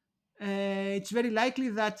 it's very likely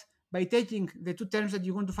that by taking the two terms that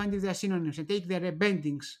you want to find if they are synonyms and take their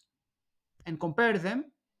embeddings and compare them,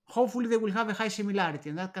 hopefully they will have a high similarity,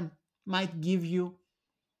 and that might give you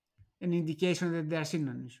an indication that they are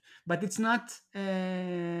synonyms. But it's not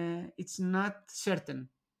certain.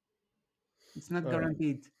 It's not All right.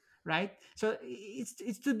 guaranteed, right? So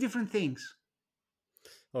it's two different things.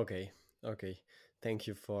 Okay. Okay. Thank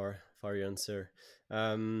you for your answer.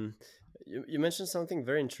 Um, You mentioned something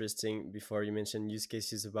very interesting before. You mentioned use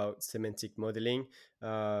cases about semantic modeling.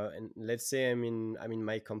 And let's say I'm in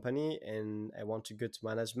my company and I want to go to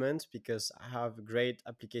management because I have a great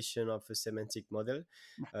application of a semantic model.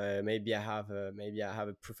 Maybe I have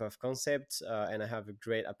a proof of concept, and I have a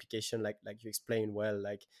great application like you explained well.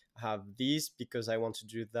 Like I have this because I want to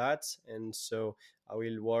do that, and so I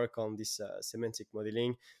will work on this semantic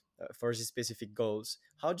modeling for these specific goals.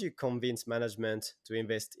 How do you convince management to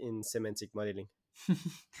invest in semantic modeling?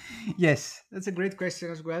 Yes, that's a great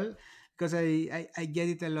question as well, because I get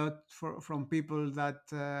it a lot from people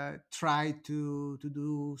that try to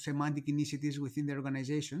do semantic initiatives within their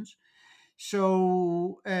organizations.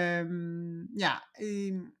 So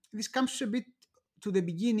this comes a bit to the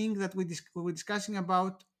beginning that we were discussing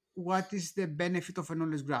about what is the benefit of a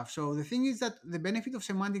knowledge graph. So the thing is that the benefit of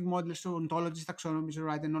semantic models, so ontologies, taxonomies,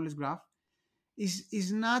 right, a knowledge graph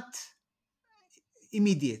is not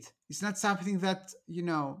immediate. It's not something that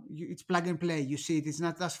it's plug and play. You see it. It's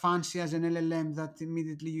not as fancy as an LLM that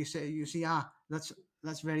immediately you see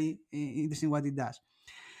that's very interesting what it does.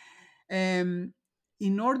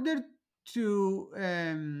 In order to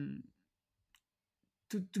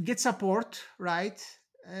to get support, right?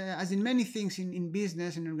 As in many things in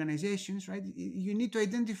business and organizations, right? You need to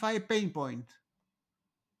identify a pain point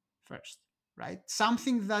first, right?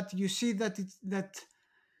 Something that you see that it's that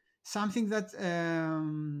something that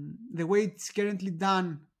the way it's currently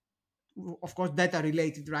done, of course data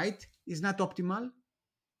related, right, is not optimal,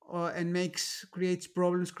 and creates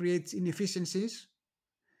problems, creates inefficiencies,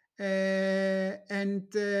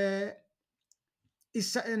 and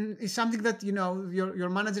is something that your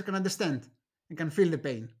manager can understand and can feel the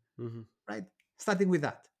pain, Hmm. right? Starting with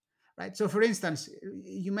that, right? So for instance,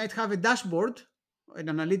 you might have a dashboard, an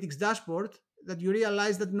analytics dashboard, that you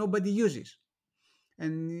realize that nobody uses.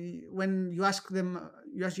 And when you ask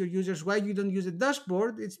your users why you don't use a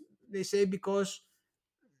dashboard, they say because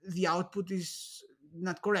the output is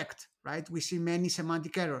not correct, right? We see many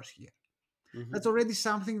semantic errors here. Hmm. That's already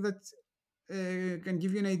something that can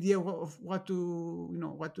give you an idea of what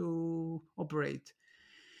to operate.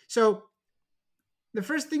 So the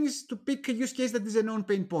first thing is to pick a use case that is a known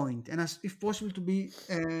pain point, and as if possible to be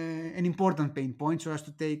an important pain point, so as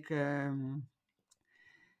to take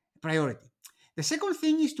priority. The second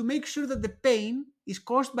thing is to make sure that the pain is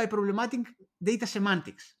caused by problematic data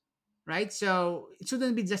semantics, right? So it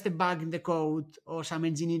shouldn't be just a bug in the code or some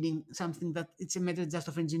engineering, something that it's a matter just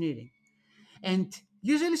of engineering. And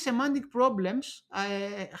usually semantic problems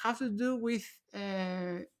have to do with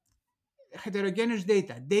heterogeneous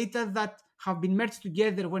data that have been merged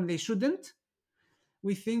together when they shouldn't,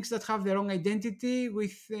 with things that have their own identity,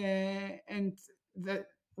 and that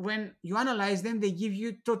when you analyze them, they give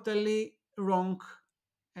you totally wrong,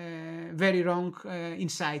 very wrong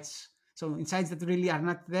insights. So insights that really are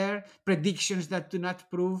not there, predictions that do not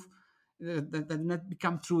prove, that do not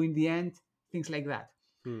become true in the end, things like that.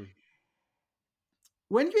 Hmm.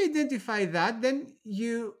 When you identify that, then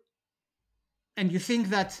you think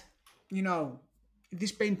that you know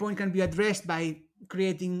this pain point can be addressed by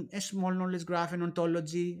creating a small knowledge graph, an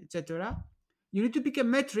ontology, etc. You need to pick a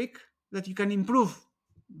metric that you can improve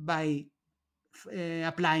by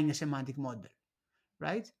applying a semantic model,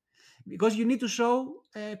 right? Because you need to show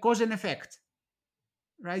cause and effect,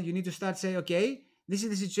 right? You need to start say, okay, this is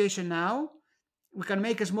the situation now. We can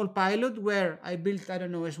make a small pilot where I built, I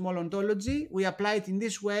don't know, a small ontology. We apply it in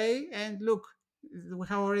this way, and look, we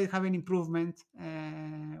already have an improvement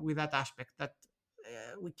with that aspect that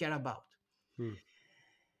we care about. Hmm.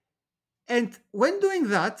 And when doing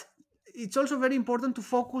that, it's also very important to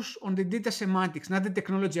focus on the data semantics, not the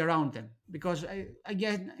technology around them. Because I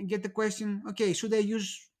get the question, okay, should I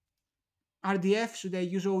use RDF? Should I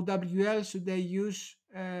use OWL? Should I use,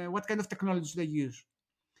 what kind of technology should I use?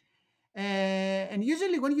 And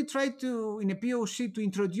usually, when you try to, in a POC, to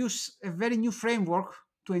introduce a very new framework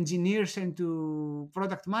to engineers and to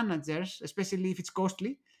product managers, especially if it's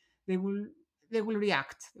costly, they will they will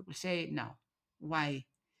react. They will say, "No, why?"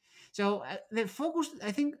 So the focus,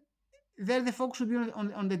 I think, there the focus should be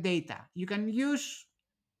on the data. You can use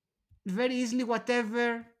very easily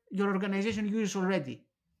whatever your organization uses already.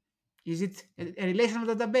 Is it a relational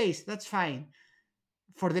database? That's fine.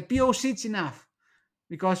 For the POC, it's enough,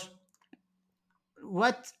 because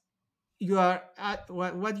what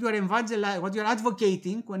what you are evangelizing, what you are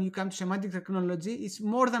advocating when you come to semantic technology, it's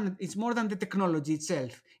more than the technology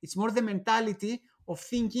itself. It's more the mentality of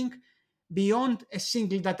thinking beyond a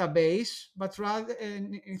single database, but rather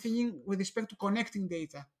thinking with respect to connecting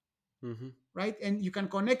data, Hmm. right? And you can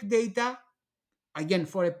connect data again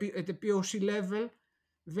at the POC level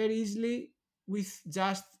very easily with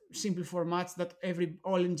just simple formats that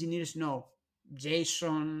all engineers know.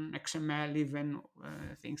 JSON, XML, even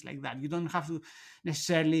things like that. You don't have to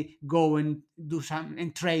necessarily go and do some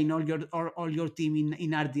and train all your team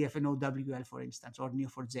in RDF and OWL, for instance, or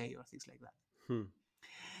Neo4j or things like that. Hmm.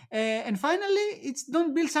 And finally, it's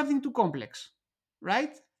don't build something too complex,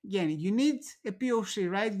 right? Again, you need a POC,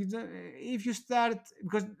 right? If you start,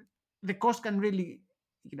 because the cost can really,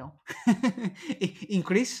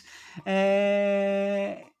 increase.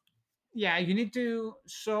 Yeah, you need to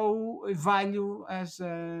show a value as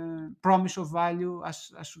a promise of value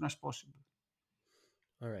as soon as possible.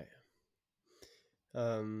 All right.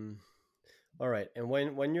 Um, all right. And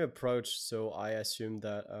when you approach, so I assume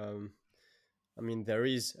that I mean there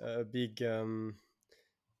is a big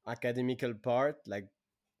academical part, like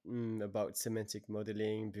about semantic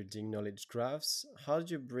modeling, building knowledge graphs. How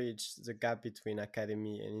do you bridge the gap between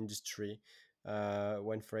academy and industry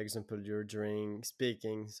when, for example, you're doing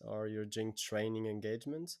speakings or you're doing training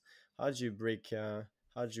engagements? How do you break?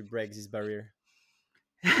 How do you break this barrier?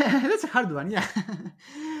 That's a hard one. Yeah.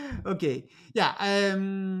 Okay. Yeah.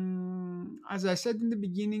 As I said in the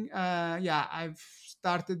beginning, yeah, I've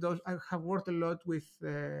started. I have worked a lot with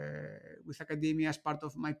academia as part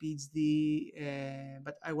of my PhD,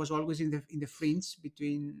 but I was always in the fringe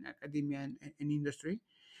between academia and industry.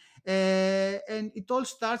 And it all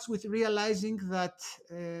starts with realizing that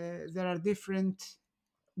there are different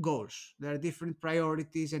goals. There are different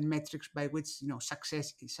priorities and metrics by which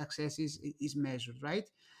success is measured, right?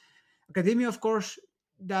 Academia, of course,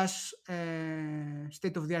 does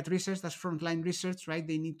state of the art research, does frontline research, right?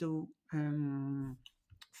 They need to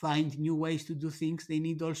find new ways to do things. They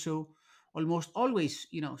need also almost always,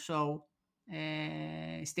 so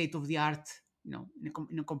state of the art,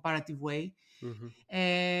 in a comparative way. Hmm.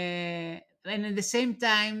 And at the same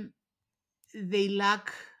time, they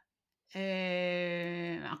lack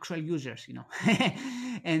actual users,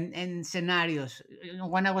 and scenarios.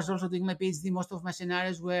 When I was also doing my PhD, most of my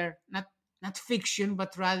scenarios were not fiction,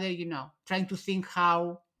 but rather, trying to think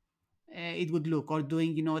how it would look, or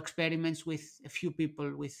doing, experiments with a few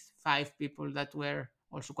people, with 5 people that were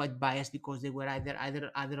also quite biased because they were either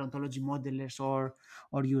other ontology modelers or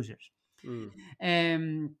users. Mm.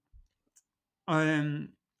 Um, um,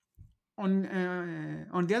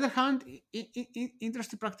 on the other hand,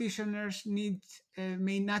 industry practitioners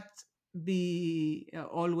may not be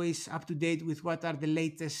always up to date with what are the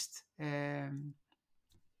latest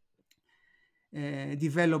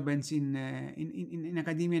developments in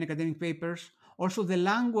academia and academic papers. Also, the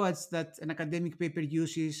language that an academic paper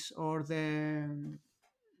uses, or the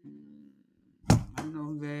I don't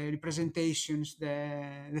know, the representations,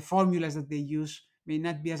 the formulas that they use may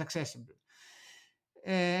not be as accessible,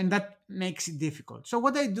 and that makes it difficult. So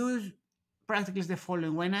what I do is practically is the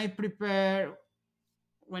following: when I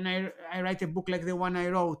write a book like the one I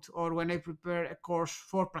wrote, or when I prepare a course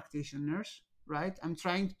for practitioners, right? I'm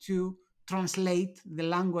trying to translate the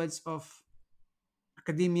language of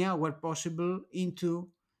academia where possible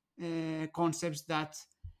into concepts that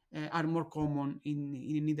are more common in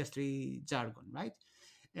an industry jargon, right?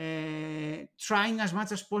 Trying as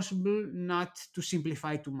much as possible not to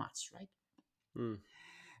simplify too much, right? Mm.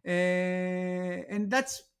 And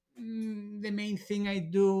that's the main thing I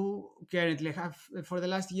do currently. For the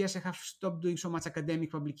last years, I have stopped doing so much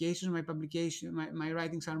academic publications. My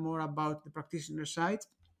writings are more about the practitioner side,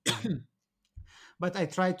 Hmm. but I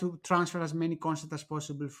try to transfer as many concepts as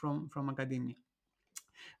possible from academia.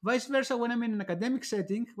 Vice versa, when I'm in an academic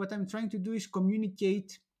setting, what I'm trying to do is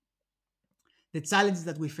communicate the challenges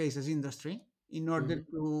that we face as industry in order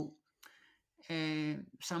Hmm. to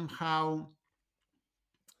somehow,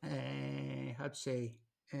 how to say,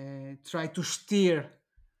 try to steer,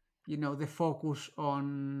 the focus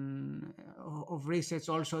on of research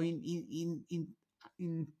also in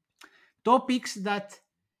topics that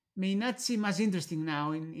may not seem as interesting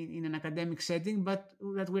now in an academic setting, but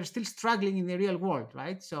that we're still struggling in the real world,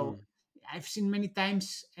 right? So Mm. I've seen many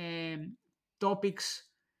times topics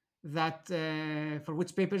that for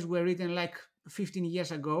which papers were written like 15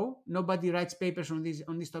 years ago. Nobody writes papers on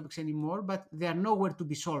these topics anymore, but they are nowhere to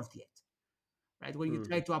be solved yet, right? When you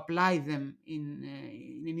try Mm. to apply them in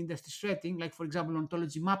an industry setting, like for example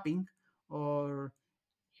ontology mapping, or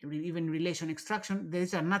even relation extraction,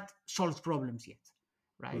 these are not solved problems yet,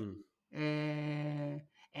 right? Mm.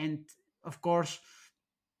 And of course,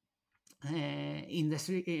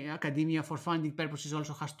 industry academia for funding purposes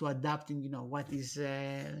also has to adapt in, what is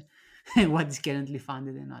what is currently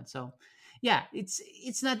funded and not. So yeah,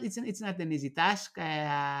 it's not an easy task.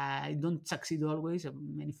 I don't succeed always,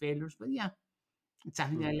 many failures, but yeah, it's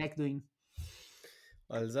something I Mm. like doing.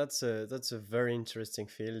 Well, that's a very interesting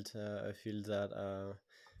field. A field that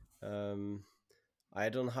um, I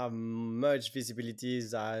don't have much visibility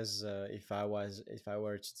as if I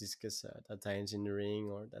were to discuss data engineering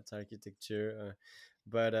or data architecture,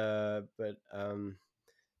 but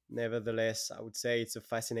nevertheless, I would say it's a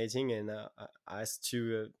fascinating, and I asked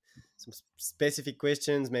you some specific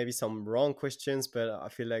questions, maybe some wrong questions, but I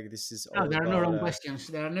feel like this is No, all there are no about wrong questions.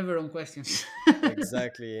 There are never wrong questions.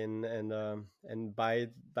 exactly, and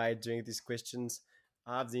by doing these questions,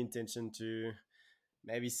 I have the intention to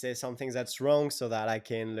maybe say something that's wrong so that I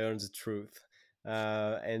can learn the truth.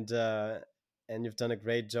 And you've done a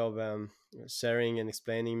great job sharing and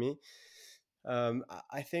explaining me.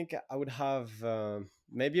 I think I would have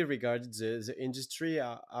maybe regarded the industry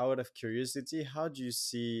out of curiosity. How do you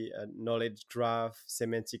see knowledge graph,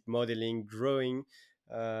 semantic modeling growing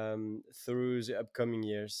through the upcoming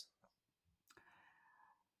years?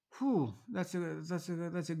 Whew, that's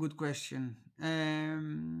a good question.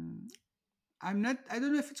 I'm not. I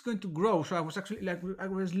don't know if it's going to grow. So I was actually like I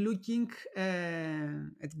was looking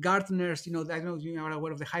at Gartner's. I don't know if you are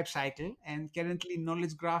aware of the hype cycle, and currently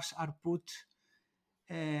knowledge graphs are put,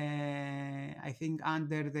 I think,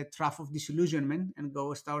 under the trap of disillusionment and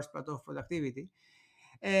go towards part of productivity.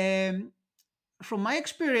 Um, from my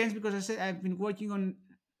experience, because I said I've been working on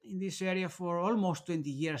in this area for almost 20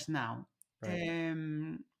 years now. Right.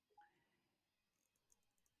 Um,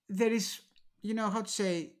 there is, how to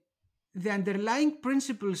say, the underlying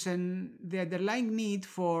principles and the underlying need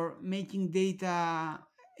for making data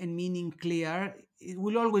and meaning clear, it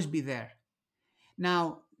will always be there.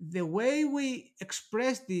 Now, the way we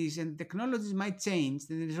express this and technologies might change,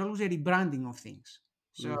 then there's always a rebranding of things.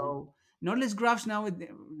 Mm-hmm. So, knowledge graphs now,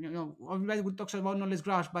 everybody will talk about knowledge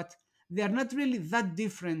graphs, but they are not really that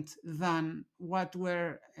different than what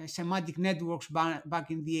were semantic networks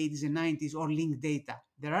back in the 80s and 90s or linked data.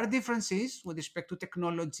 There are differences with respect to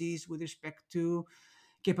technologies, with respect to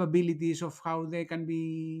capabilities of how they can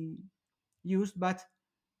be used, but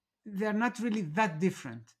they're not really that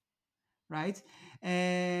different, right?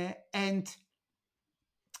 And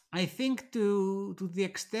I think to the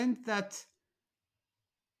extent that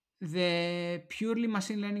the purely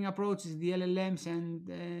machine learning approaches, the LLMs and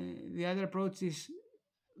the other approaches,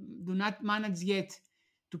 do not manage yet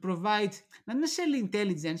to provide not necessarily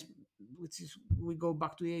intelligence, which is we go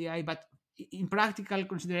back to AI, but in practical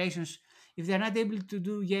considerations, if they're not able to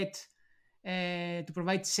do yet to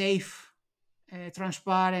provide safe,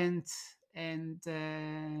 transparent, and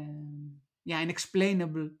yeah, and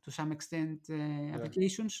explainable to some extent Yeah.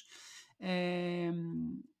 applications,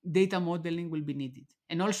 data modeling will be needed.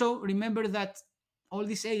 And also remember that all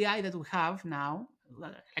this AI that we have now,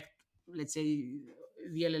 like let's say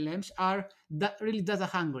the LLMs, are really data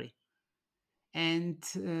hungry. And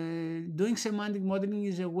doing semantic modeling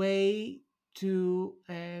is a way to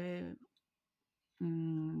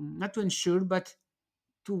not to ensure, but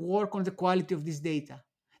to work on the quality of this data.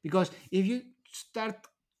 Because if you start,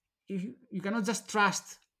 if you cannot just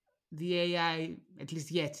trust the AI, at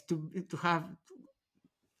least yet, to have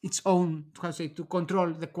its own, how to say, to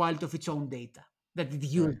control the quality of its own data that it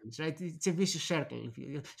Right. uses, right? It's a vicious circle.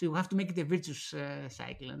 So you have to make it a virtuous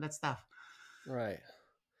cycle, and that's tough. Right.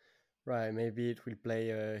 Right. Maybe it will play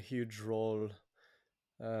a huge role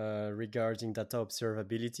regarding data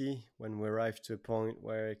observability when we arrive to a point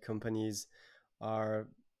where companies are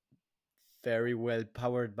very well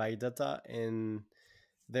powered by data, and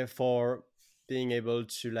therefore being able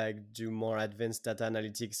to like do more advanced data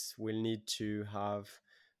analytics will need to have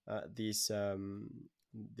this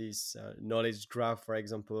knowledge graph, for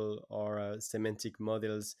example, or semantic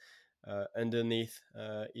models underneath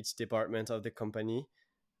each department of the company.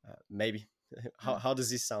 Maybe. How does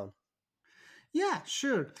this sound? Yeah,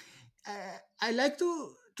 sure. I like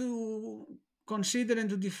to consider and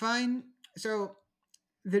to define. So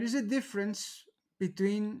there is a difference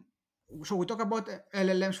between. So we talk about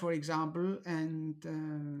LLMs, for example, and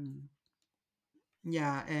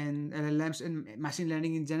yeah, and LLMs and machine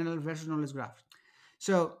learning in general versus knowledge graphs.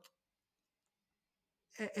 So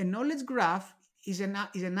a knowledge graph is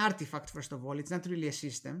an artifact. First of all, it's not really a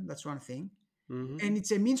system. That's one thing, Mm-hmm. and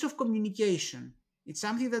it's a means of communication. It's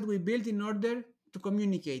something that we build in order to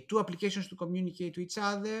communicate, two applications to communicate to each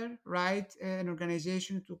other, right? An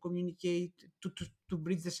organization to communicate to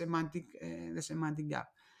bridge the semantic gap.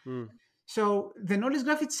 Mm. So the knowledge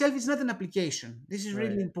graph itself is not an application. This is Right.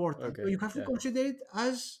 really important. So Okay. you have to Yeah. consider it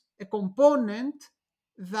as a component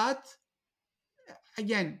that,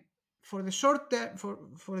 again, for the short term,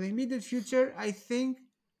 for the immediate future, I think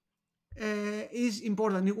is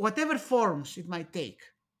important, whatever forms it might take,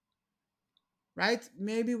 right?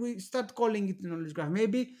 Maybe we start calling it knowledge graph.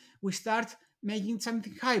 Maybe we start making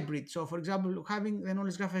something hybrid. So, for example, having the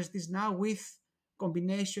knowledge graph as it is now with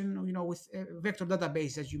combination, with vector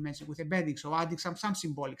database, as you mentioned, with embedding. So adding some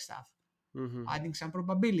symbolic stuff, adding some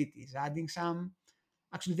probabilities, adding some.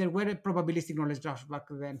 Actually, there were probabilistic knowledge graphs back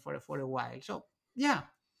then for a while. So yeah,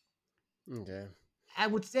 Okay. I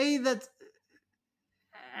would say that.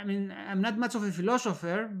 I mean, I'm not much of a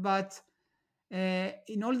philosopher, but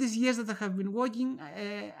in all these years that I have been working,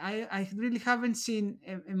 I really haven't seen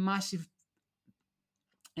a massive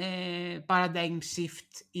paradigm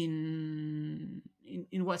shift in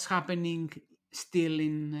what's happening still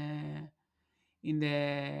in the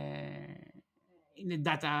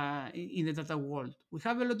data world. We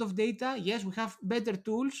have a lot of data. Yes, we have better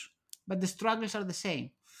tools, but the struggles are the same.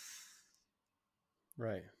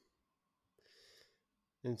 Right.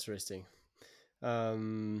 Interesting.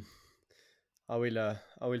 Um, I will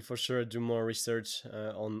for sure do more research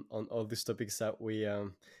on all these topics that we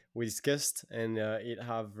discussed, and it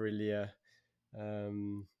have really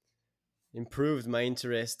um, improved my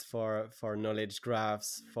interest for knowledge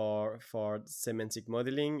graphs, for semantic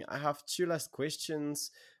modeling. I have two last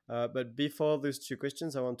questions, but before those two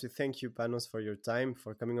questions, I want to thank you, Panos, for your time,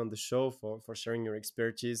 for coming on the show, for sharing your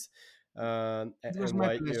expertise, It was and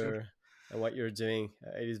my pleasure. what you're doing.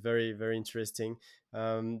 It is very, very interesting.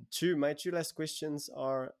 My two last questions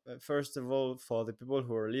are, first of all, for the people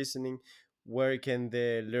who are listening, where can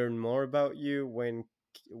they learn more about you?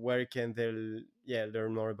 Where can they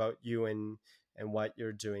learn more about you and what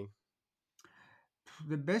you're doing?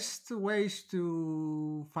 The best way is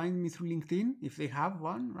to find me through LinkedIn if they have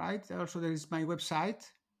one, right? Also, there is my website,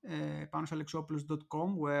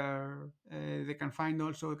 panosalexopoulos.com, where they can find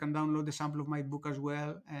also, they can download a sample of my book as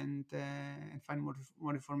well and find more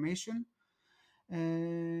information.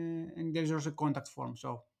 And there's also a contact form.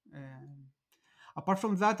 So, apart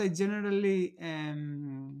from that, I generally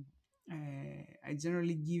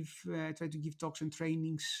try to give talks and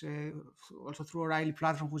trainings also through O'Reilly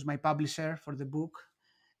platform, who's my publisher for the book,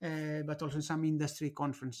 but also some industry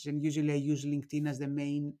conferences. And usually I use LinkedIn as the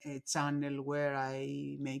main channel where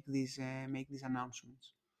I make these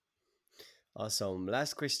announcements. Awesome.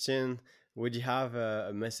 Last question. Would you have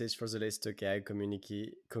a message for the Let's Talk AI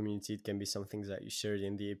community? It can be something that you shared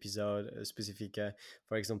in the episode, specific,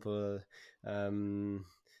 for example,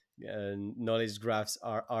 knowledge graphs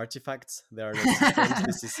are artifacts. They are not systems.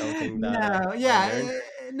 This is something that No, I yeah, learned.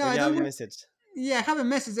 no, Would I you have don't a have. message? Yeah, I have a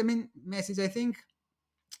message. I mean, message. I think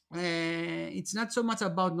it's not so much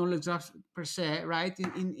about knowledge graph per se, right?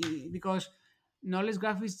 Because knowledge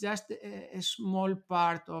graph is just a small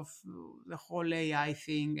part of the whole AI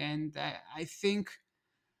thing, and I think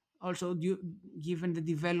also given the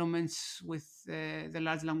developments with the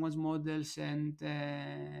large language models and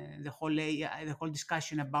the whole AI, the whole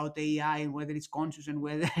discussion about AI and whether it's conscious and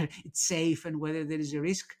whether it's safe and whether there is a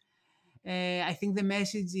risk, I think the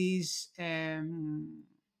message is.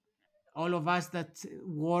 All of us that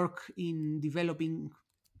work in developing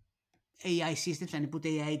AI systems and put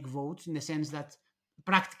AI votes in the sense that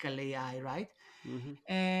practical AI, right?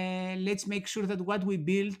 Mm-hmm. Let's make sure that what we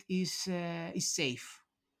build is safe,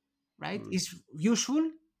 right? Mm. Is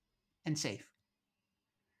useful and safe.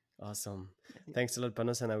 Awesome. Thanks a lot,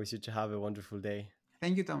 Panos, and I wish you to have a wonderful day.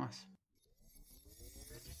 Thank you, Thomas.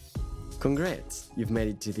 Congrats, you've made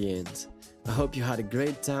it to the end. I hope you had a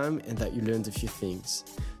great time and that you learned a few things.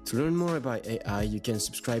 To learn more about AI, you can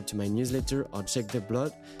subscribe to my newsletter or check the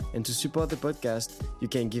blog. And to support the podcast, you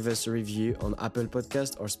can give us a review on Apple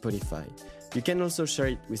Podcast or Spotify. You can also share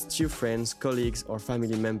it with 2 friends, colleagues, or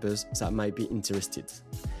family members that might be interested.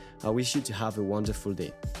 I wish you to have a wonderful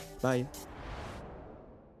day. Bye.